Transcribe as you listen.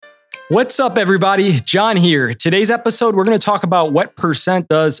What's up, everybody? John here. Today's episode, we're going to talk about what percent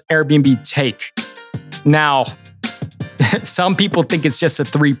does Airbnb take. Now, some people think it's just a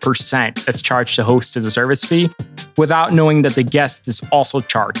 3% that's charged to host as a service fee without knowing that the guest is also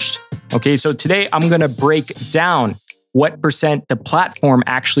charged. Okay, so today I'm going to break down what percent the platform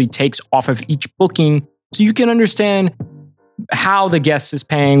actually takes off of each booking so you can understand how the guest is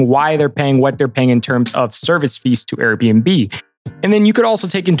paying, why they're paying, what they're paying in terms of service fees to Airbnb. And then you could also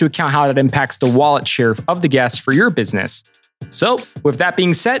take into account how that impacts the wallet share of the guest for your business. So with that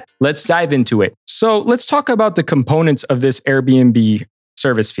being said, let's dive into it. So let's talk about the components of this Airbnb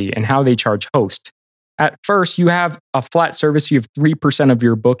service fee and how they charge host. At first, you have a flat service fee of 3% of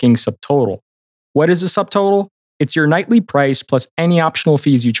your booking subtotal. What is a subtotal? It's your nightly price plus any optional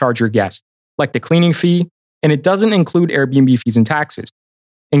fees you charge your guest, like the cleaning fee, and it doesn't include Airbnb fees and taxes.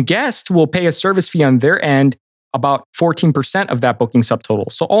 And guests will pay a service fee on their end about 14% of that booking subtotal.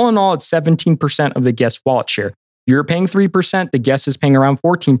 So all in all, it's 17% of the guest wallet share. You're paying 3%, the guest is paying around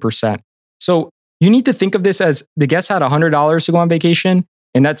 14%. So you need to think of this as the guest had $100 to go on vacation,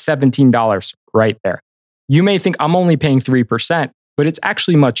 and that's $17 right there. You may think I'm only paying 3%, but it's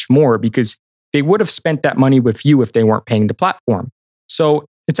actually much more because they would have spent that money with you if they weren't paying the platform. So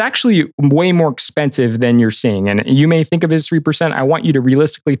it's actually way more expensive than you're seeing. And you may think of it as 3%. I want you to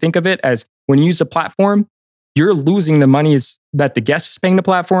realistically think of it as when you use a platform, you're losing the money that the guest is paying the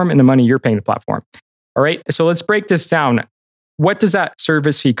platform and the money you're paying the platform. All right, so let's break this down. What does that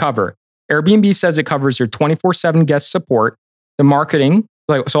service fee cover? Airbnb says it covers your 24/7 guest support, the marketing,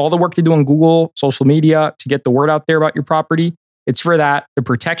 so all the work they do on Google, social media to get the word out there about your property. It's for that, the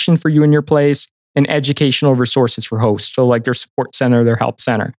protection for you and your place, and educational resources for hosts. So like their support center, their help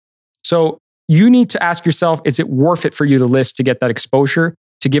center. So you need to ask yourself, is it worth it for you to list to get that exposure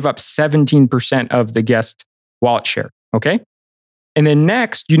to give up 17% of the guest wallet share? Okay. And then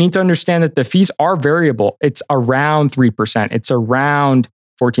next, you need to understand that the fees are variable. It's around 3%. It's around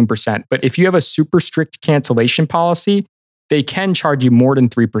 14%. But if you have a super strict cancellation policy, they can charge you more than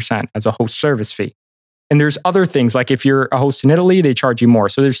 3% as a host service fee. And there's other things, like if you're a host in Italy, they charge you more.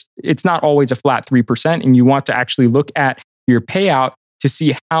 So it's not always a flat 3%. And you want to actually look at your payout to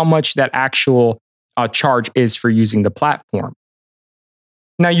see how much that actual charge is for using the platform.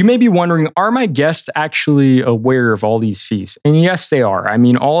 Now, you may be wondering, are my guests actually aware of all these fees? And yes, they are. I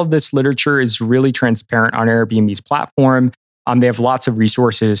mean, all of this literature is really transparent on Airbnb's platform. They have lots of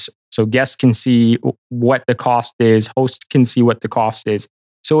resources. So guests can see what the cost is. Hosts can see what the cost is.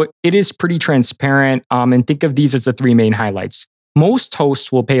 So it is pretty transparent. And think of these as the three main highlights. Most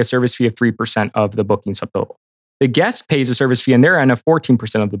hosts will pay a service fee of 3% of the booking subtotal. The guest pays a service fee on their end of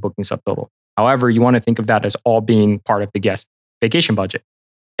 14% of the booking subtotal. However, you want to think of that as all being part of the guest vacation budget.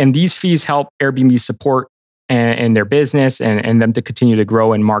 And these fees help Airbnb support and their business and them to continue to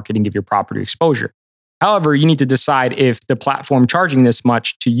grow and market and give your property exposure. However, you need to decide if the platform charging this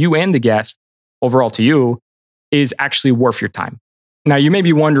much to you and the guest, overall to you, is actually worth your time. Now, you may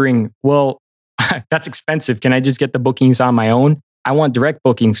be wondering, well, that's expensive. Can I just get the bookings on my own? I want direct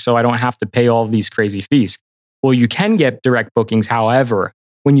bookings so I don't have to pay all of these crazy fees. Well, you can get direct bookings. However,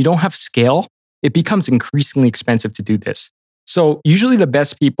 when you don't have scale, it becomes increasingly expensive to do this. So usually the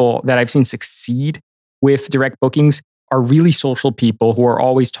best people that I've seen succeed with direct bookings are really social people who are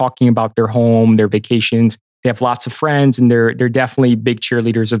always talking about their home, their vacations. They have lots of friends and they're definitely big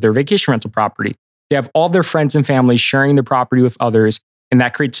cheerleaders of their vacation rental property. They have all their friends and family sharing their property with others, and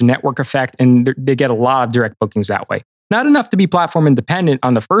that creates a network effect, and they get a lot of direct bookings that way. Not enough to be platform independent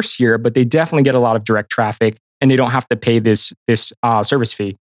on the first year, but they definitely get a lot of direct traffic, and they don't have to pay this service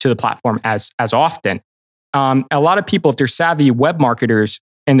fee to the platform as often. A lot of people, if they're savvy web marketers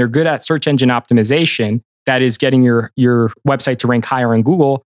and they're good at search engine optimization, that is getting your website to rank higher in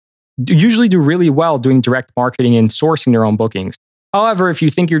Google, usually do really well doing direct marketing and sourcing their own bookings. However, if you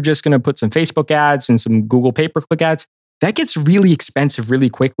think you're just going to put some Facebook ads and some Google pay-per-click ads, that gets really expensive really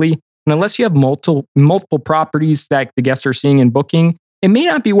quickly. And unless you have multiple properties that the guests are seeing and booking, it may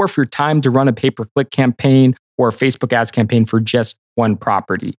not be worth your time to run a pay-per-click campaign or a Facebook ads campaign for just one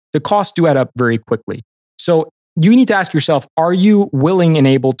property. The costs do add up very quickly. So you need to ask yourself, are you willing and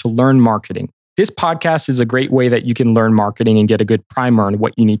able to learn marketing? This podcast is a great way that you can learn marketing and get a good primer on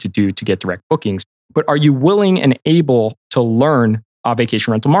what you need to do to get direct bookings. But are you willing and able to learn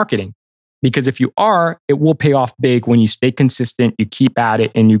vacation rental marketing? Because if you are, it will pay off big when you stay consistent, you keep at it,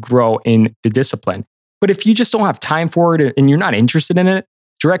 and you grow in the discipline. But if you just don't have time for it and you're not interested in it,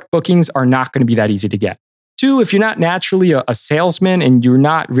 direct bookings are not going to be that easy to get. Two, if you're not naturally a salesman and you're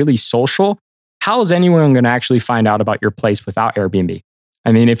not really social, how is anyone going to actually find out about your place without Airbnb?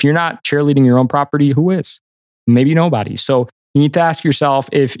 I mean, if you're not cheerleading your own property, who is? Maybe nobody. So You need to ask yourself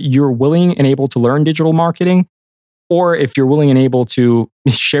if you're willing and able to learn digital marketing, or if you're willing and able to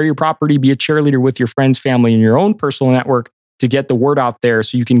share your property, be a cheerleader with your friends, family, and your own personal network to get the word out there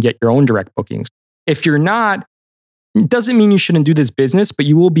so you can get your own direct bookings. If you're not, it doesn't mean you shouldn't do this business, but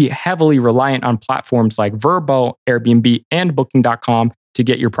you will be heavily reliant on platforms like Vrbo, Airbnb, and Booking.com to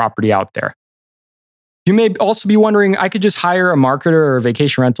get your property out there. You may also be wondering, I could just hire a marketer or a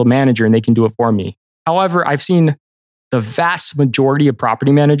vacation rental manager and they can do it for me. However, I've seen the vast majority of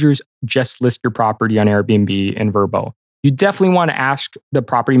property managers just list your property on Airbnb and Vrbo. You definitely want to ask the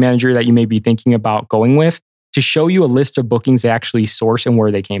property manager that you may be thinking about going with to show you a list of bookings they actually source and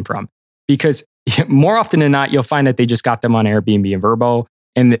where they came from. Because more often than not, you'll find that they just got them on Airbnb and Vrbo,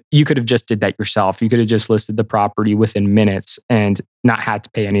 and you could have just did that yourself. You could have just listed the property within minutes and not had to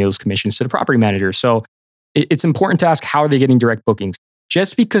pay any of those commissions to the property manager. So it's important to ask, how are they getting direct bookings?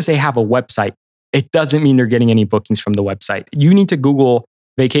 Just because they have a website, it doesn't mean they're getting any bookings from the website. You need to Google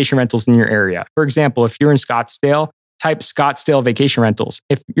vacation rentals in your area. For example, if you're in Scottsdale, type Scottsdale vacation rentals.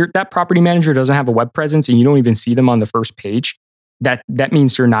 If that property manager doesn't have a web presence and you don't even see them on the first page, that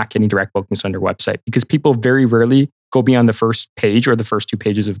means they're not getting direct bookings on their website, because people very rarely go beyond the first page or the first 2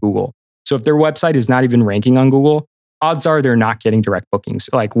 pages of Google. So if their website is not even ranking on Google, odds are they're not getting direct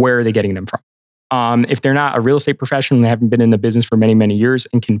bookings. Like, where are they getting them from? If they're not a real estate professional and they haven't been in the business for many, many years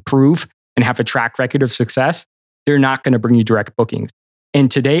and can prove and have a track record of success, they're not going to bring you direct bookings.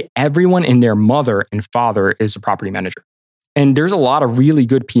 And today, everyone and their mother and father is a property manager. And there's a lot of really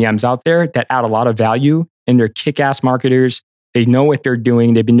good PMs out there that add a lot of value, and they're kick-ass marketers. They know what they're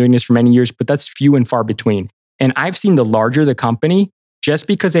doing. They've been doing this for many years, but that's few and far between. And I've seen the larger the company, just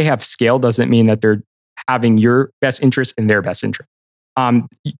because they have scale doesn't mean that they're having your best interest and their best interest.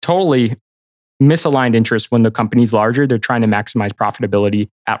 Totally misaligned interests. When the company's larger, they're trying to maximize profitability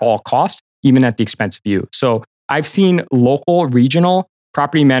at all costs, even at the expense of you. So I've seen local, regional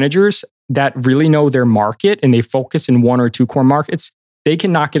property managers that really know their market and they focus in 1 or 2 core markets. They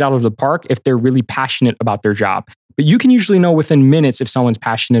can knock it out of the park if they're really passionate about their job. But you can usually know within minutes if someone's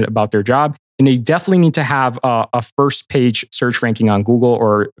passionate about their job. And they definitely need to have a first page search ranking on Google,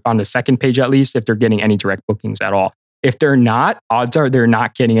 or on the second page at least, if they're getting any direct bookings at all. If they're not, odds are they're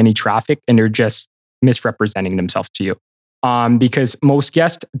not getting any traffic and they're just misrepresenting themselves to you. Because most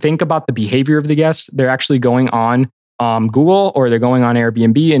guests, think about the behavior of the guests. They're actually going on Google, or they're going on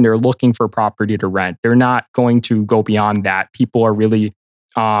Airbnb and they're looking for property to rent. They're not going to go beyond that. People are really,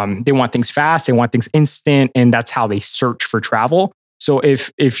 they want things fast, they want things instant, and that's how they search for travel. So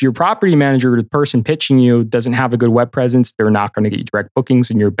if your property manager, the person pitching you, doesn't have a good web presence, they're not going to get you direct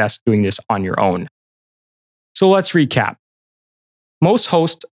bookings, and you're best doing this on your own. So let's recap. Most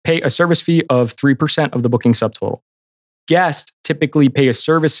hosts pay a service fee of 3% of the booking subtotal. Guests typically pay a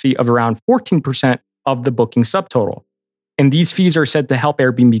service fee of around 14% of the booking subtotal. And these fees are said to help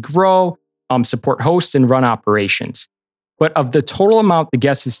Airbnb grow, support hosts, and run operations. But of the total amount the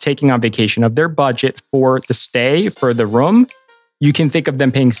guest is taking on vacation, of their budget for the stay, for the room, you can think of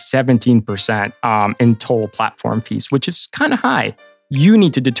them paying 17% in total platform fees, which is kind of high. You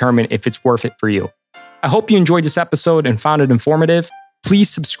need to determine if it's worth it for you. I hope you enjoyed this episode and found it informative. Please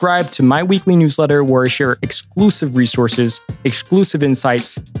subscribe to my weekly newsletter, where I share exclusive resources, exclusive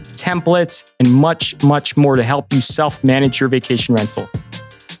insights, templates, and much, much more to help you self-manage your vacation rental.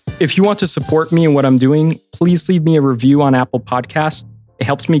 If you want to support me in what I'm doing, please leave me a review on Apple Podcasts. It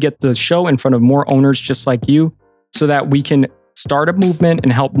helps me get the show in front of more owners just like you, so that we can start a movement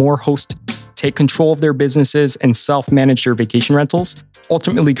and help more hosts take control of their businesses and self-manage their vacation rentals,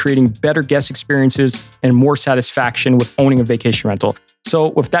 ultimately creating better guest experiences and more satisfaction with owning a vacation rental. So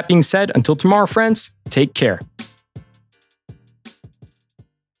with that being said, until tomorrow, friends, take care.